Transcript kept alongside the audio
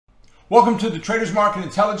Welcome to the Traders Market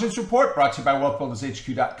Intelligence Report brought to you by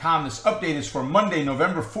WealthBuildersHQ.com. This update is for Monday,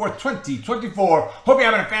 November 4th, 2024. Hope you're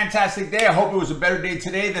having a fantastic day. I hope it was a better day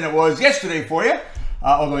today than it was yesterday for you.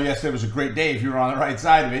 Although yesterday was a great day if you were on the right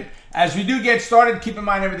side of it. As we do get started, keep in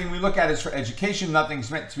mind everything we look at is for education.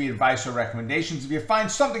 Nothing's meant to be advice or recommendations. If you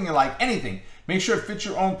find something you like, anything, make sure it fits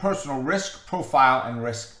your own personal risk profile and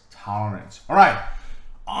risk tolerance. All right,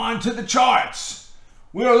 on to the charts.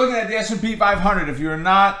 We are looking at the S&P 500.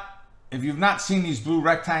 If you've not seen these blue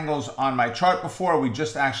rectangles on my chart before, we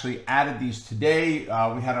just actually added these today.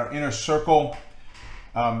 We had our inner circle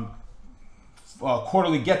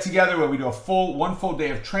quarterly get together where we do one full day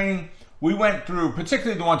of training. We went through,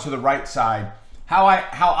 particularly the one to the right side, how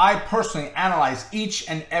I personally analyze each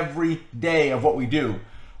and every day of what we do.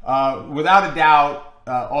 Without a doubt,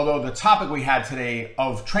 although the topic we had today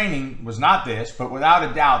of training was not this, but without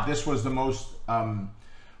a doubt, this was the most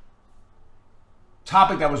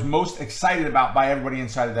topic that was most excited about by everybody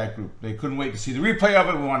inside of that group. They couldn't wait to see the replay of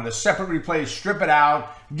it. We wanted a separate replay, strip it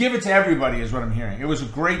out, give it to everybody is what I'm hearing. It was a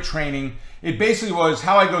great training. It basically was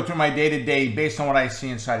how I go through my day-to-day based on what I see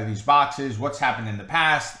inside of these boxes, what's happened in the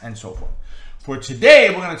past, and so forth. For today,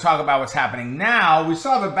 we're going to talk about what's happening now. We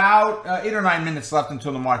still have about 8 or 9 minutes left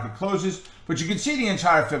until the market closes, but you can see the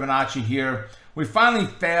entire Fibonacci here. We finally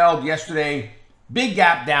failed yesterday. Big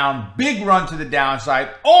gap down, big run to the downside.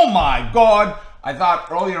 Oh my God! I thought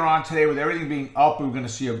earlier on today, with everything being up, we were going to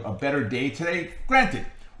see a better day today. Granted,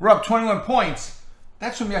 we're up 21 points.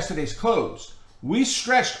 That's from yesterday's close. We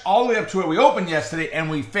stretched all the way up to where we opened yesterday, and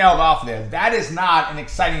we failed off there. That is not an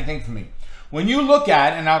exciting thing for me. When you look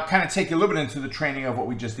at, and I'll kind of take you a little bit into the training of what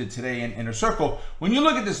we just did today in Inner Circle. When you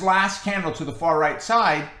look at this last candle to the far right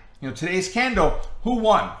side, today's candle, who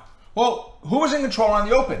won? Well, who was in control on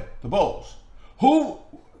the open? The bulls. Who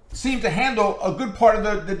seemed to handle a good part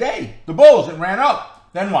of the day? The bulls. It ran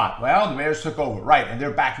up. Then what? Well, the bears took over. Right, and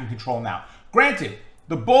they're back in control now. Granted,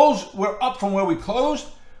 the bulls were up from where we closed,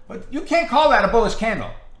 but you can't call that a bullish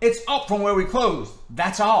candle. It's up from where we closed.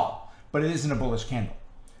 That's all. But it isn't a bullish candle.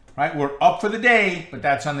 Right? We're up for the day, but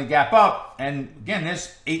that's on the gap up. And again,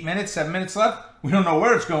 there's 8 minutes, 7 minutes left. We don't know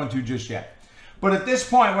where it's going to just yet. But at this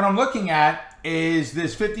point, what I'm looking at is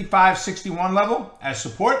this 55.61 level as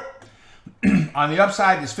support. On the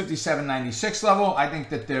upside, this 57.96 level. I think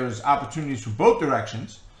that there's opportunities for both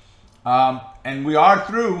directions. And we are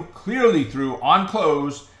clearly through, on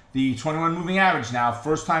close, the 21 moving average now.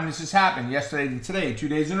 First time this has happened, yesterday and today, 2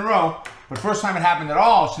 days in a row. But first time it happened at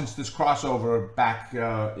all since this crossover back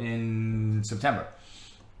in September.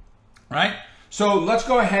 Right? So let's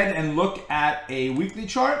go ahead and look at a weekly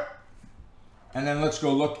chart. And then let's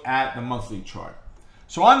go look at the monthly chart.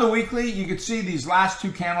 So on the weekly, you can see these last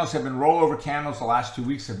two candles have been rollover candles. The last 2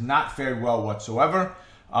 weeks have not fared well whatsoever.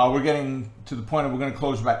 We're getting to the point of we're going to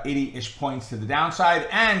close about 80-ish points to the downside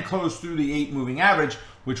and close through the 8 moving average,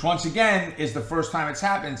 which once again is the first time it's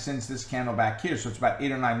happened since this candle back here. So it's about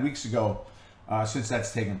 8 or 9 weeks ago since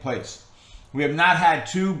that's taken place. We have not had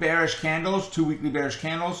two weekly bearish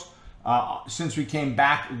candles since we came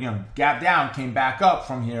back, gap down, came back up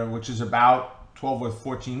from here, which is about 12 or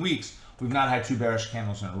 14 weeks. We've not had two bearish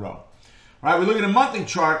candles in a row. All right, we look at a monthly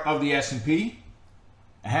chart of the S&P.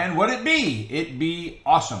 And what'd it be? It'd be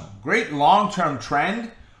awesome. Great long-term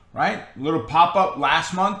trend, right? Little pop-up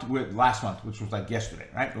last month, which was like yesterday,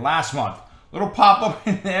 right? Last month. Little pop-up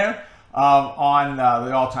in there on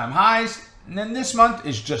the all-time highs. And then this month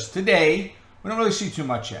is just today. We don't really see too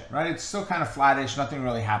much yet, right? It's still kind of flattish, nothing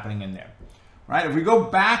really happening in there, right? If we go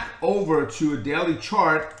back over to a daily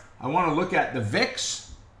chart, I want to look at the VIX.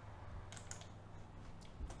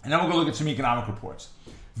 And then we'll go look at some economic reports.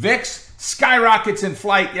 VIX skyrockets in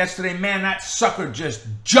flight yesterday. Man, that sucker just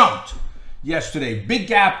jumped yesterday. Big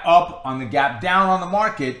gap up on the gap down on the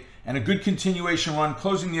market and a good continuation run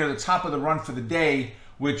closing near the top of the run for the day,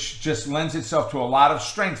 which just lends itself to a lot of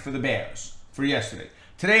strength for the bears for yesterday.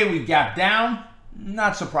 Today we gapped down.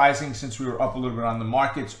 Not surprising since we were up a little bit on the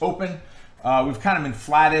markets open. We've kind of been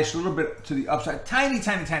flattish, a little bit to the upside.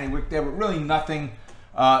 Tiny wick there, but really nothing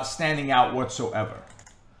standing out whatsoever.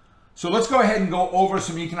 So let's go ahead and go over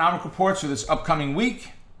some economic reports for this upcoming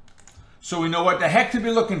week so we know what the heck to be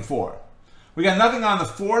looking for. We got nothing on the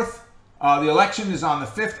 4th. The election is on the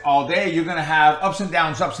 5th all day. You're going to have ups and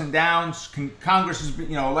downs. Congress is,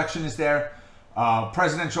 election is there.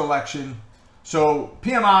 Presidential election. So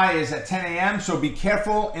PMI is at 10 a.m. So be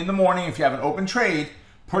careful in the morning if you have an open trade.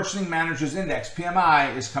 Purchasing Managers Index,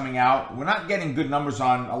 PMI, is coming out. We're not getting good numbers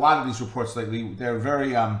on a lot of these reports lately. They're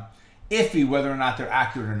very iffy whether or not they're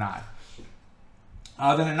accurate or not.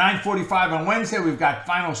 Then at 9:45 on Wednesday, we've got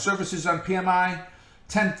final services on PMI.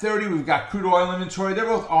 10:30, we've got crude oil inventory. They're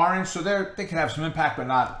both orange, so they can have some impact, but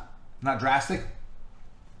not drastic.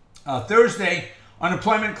 Thursday,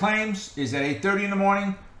 unemployment claims is at 8:30 in the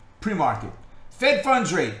morning, pre-market. Fed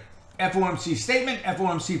funds rate, FOMC statement,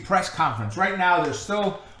 FOMC press conference. Right now, there's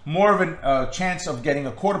still more of a chance of getting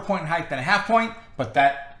a 1/4 point hike than a 1/2 point, but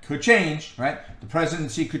that could change, right? The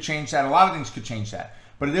presidency could change that. A lot of things could change that.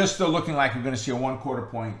 But it is still looking like we're going to see a 1/4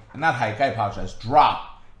 point, not hike, I apologize,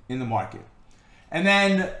 drop in the market. And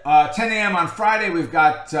then 10 a.m. on Friday, we've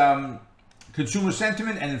got consumer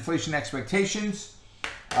sentiment and inflation expectations.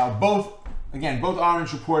 Both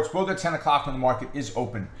orange reports, both at 10 o'clock when the market is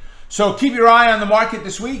open. So keep your eye on the market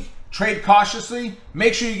this week. Trade cautiously.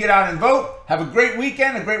 Make sure you get out and vote. Have a great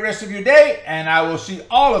weekend, a great rest of your day, and I will see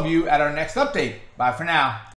all of you at our next update. Bye for now.